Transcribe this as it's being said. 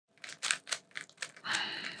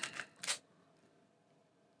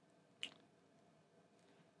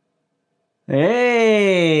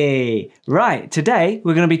Hey! Right, today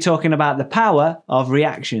we're going to be talking about the power of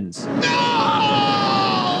reactions. No!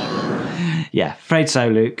 Yeah, afraid so,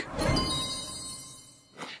 Luke.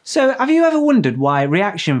 So, have you ever wondered why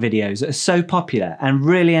reaction videos are so popular and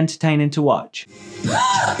really entertaining to watch?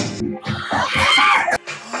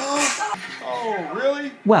 Oh,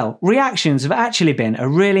 really? Well, reactions have actually been a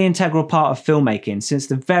really integral part of filmmaking since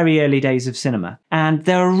the very early days of cinema, and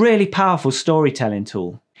they're a really powerful storytelling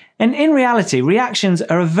tool. And in reality, reactions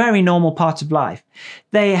are a very normal part of life.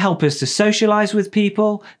 They help us to socialise with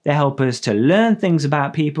people, they help us to learn things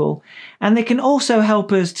about people, and they can also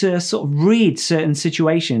help us to sort of read certain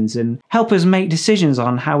situations and help us make decisions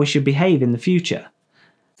on how we should behave in the future.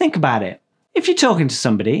 Think about it. If you're talking to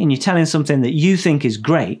somebody and you're telling something that you think is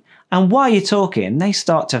great, and while you're talking they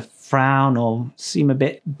start to frown or seem a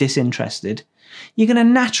bit disinterested, you're going to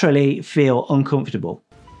naturally feel uncomfortable.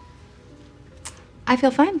 I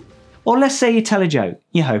feel fine. Or let's say you tell a joke,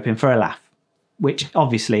 you're hoping for a laugh, which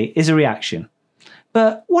obviously is a reaction.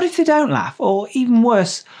 But what if they don't laugh? Or even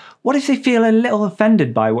worse, what if they feel a little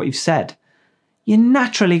offended by what you've said? You're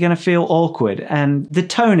naturally going to feel awkward and the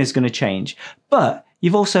tone is going to change, but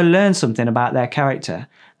you've also learned something about their character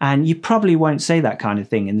and you probably won't say that kind of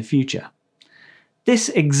thing in the future. This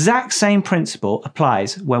exact same principle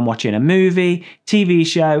applies when watching a movie, TV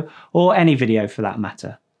show, or any video for that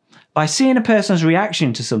matter. By seeing a person's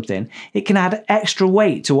reaction to something, it can add extra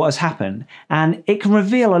weight to what has happened, and it can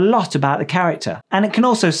reveal a lot about the character, and it can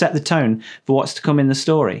also set the tone for what's to come in the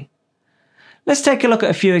story. Let's take a look at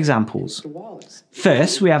a few examples.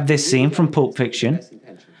 First, we have this scene from Pulp Fiction.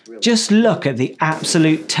 Just look at the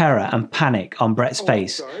absolute terror and panic on Brett's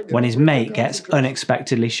face when his mate gets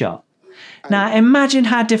unexpectedly shot. Now imagine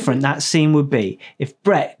how different that scene would be if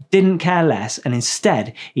Brett didn't care less and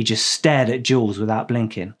instead he just stared at Jules without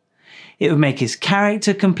blinking. It would make his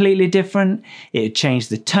character completely different, it would change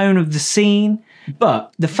the tone of the scene,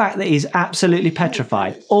 but the fact that he's absolutely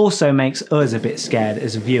petrified also makes us a bit scared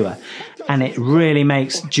as a viewer, and it really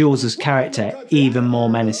makes Jules' character even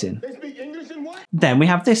more menacing. Then we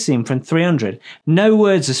have this scene from 300. No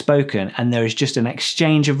words are spoken and there is just an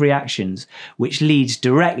exchange of reactions, which leads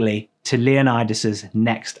directly to Leonidas'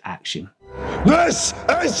 next action. This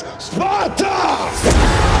is Sparta!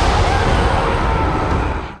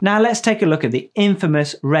 Now let's take a look at the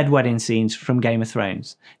infamous Red Wedding scenes from Game of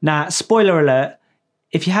Thrones. Now, spoiler alert,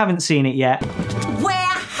 if you haven't seen it yet. Where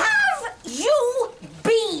have you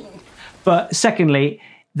been? But secondly,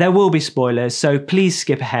 there will be spoilers, so please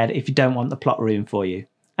skip ahead if you don't want the plot ruined for you.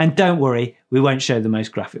 And don't worry, we won't show the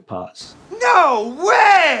most graphic parts. No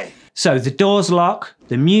way! So the doors lock,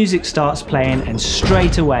 the music starts playing, and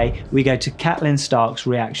straight away we go to Catelyn Stark's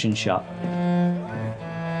reaction shot.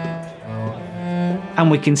 And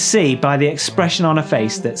we can see by the expression on her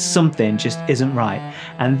face that something just isn't right.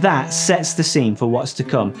 And that sets the scene for what's to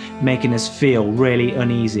come, making us feel really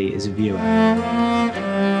uneasy as a viewer.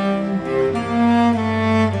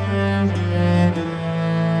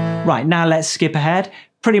 Right, now let's skip ahead.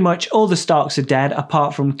 Pretty much all the Starks are dead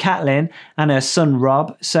apart from Catelyn and her son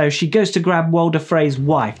Robb, so she goes to grab Walder Frey's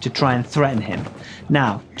wife to try and threaten him.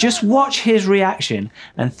 Now, just watch his reaction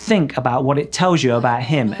and think about what it tells you about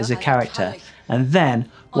him as a character, and then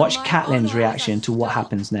watch Catelyn's reaction to what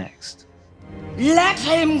happens next. Let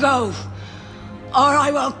him go, or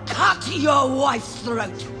I will cut your wife's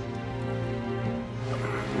throat.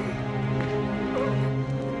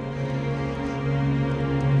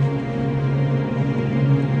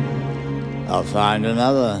 I'll find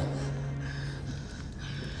another.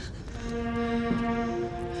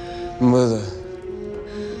 Mother.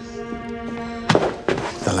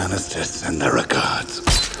 The Lannisters send their regards.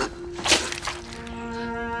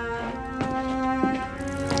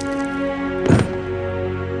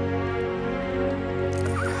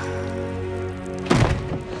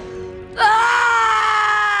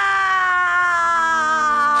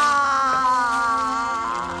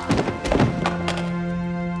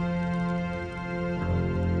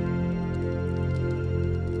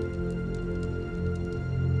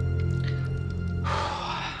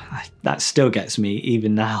 That still gets me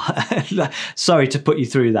even now. Sorry to put you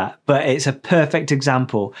through that, but it's a perfect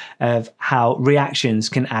example of how reactions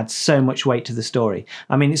can add so much weight to the story.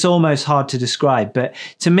 I mean, it's almost hard to describe, but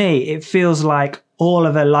to me, it feels like all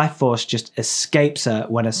of her life force just escapes her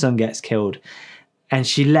when her son gets killed, and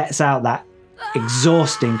she lets out that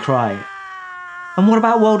exhausting cry. And what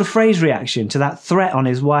about Walder Frey's reaction to that threat on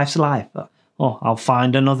his wife's life? Oh, I'll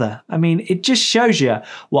find another. I mean, it just shows you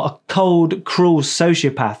what a cold, cruel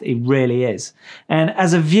sociopath he really is. And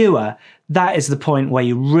as a viewer, that is the point where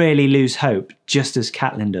you really lose hope, just as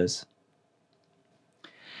Catelyn does.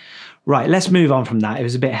 Right, let's move on from that. It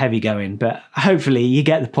was a bit heavy going, but hopefully you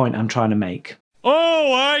get the point I'm trying to make.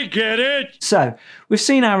 Oh, I get it! So, we've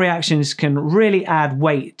seen how reactions can really add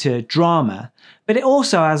weight to drama, but it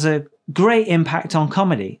also has a great impact on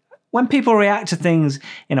comedy. When people react to things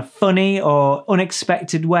in a funny or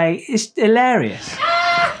unexpected way, it's hilarious.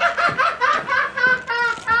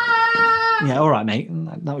 Yeah, all right, mate.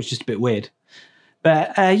 That was just a bit weird.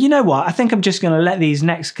 But you know what? I think I'm just going to let these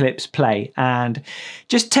next clips play and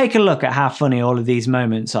just take a look at how funny all of these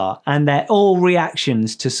moments are. And they're all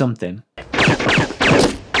reactions to something.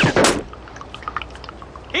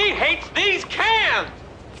 He hates these cans!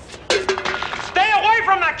 Stay away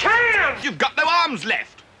from the cans! You've got no arms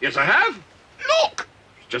left. Yes, I have. Look!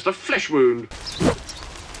 It's just a flesh wound.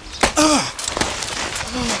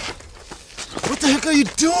 What the heck are you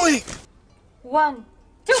doing? 1,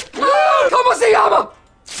 2, ¿Cómo se llama?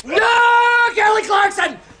 No! Kelly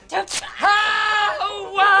Clarkson!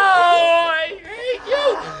 Oh, wow! I hate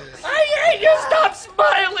you! I hate you! Stop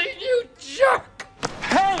smiling, you jerk!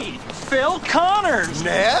 Hey, Phil Connors!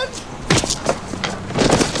 Ned?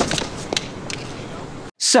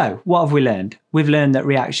 So, what have we learned? We've learned that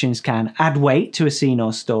reactions can add weight to a scene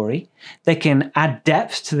or story. They can add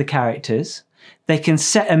depth to the characters. They can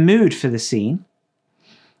set a mood for the scene.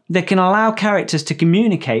 They can allow characters to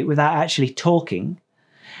communicate without actually talking.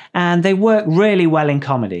 And they work really well in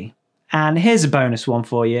comedy. And here's a bonus one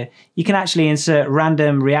for you. You can actually insert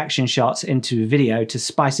random reaction shots into a video to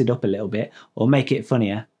spice it up a little bit or make it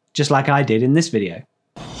funnier, just like I did in this video.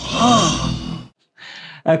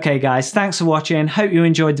 Okay guys, thanks for watching. Hope you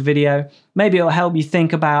enjoyed the video. Maybe it'll help you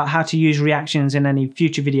think about how to use reactions in any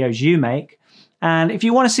future videos you make. And if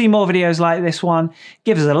you want to see more videos like this one,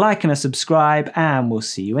 give us a like and a subscribe, and we'll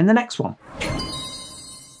see you in the next one.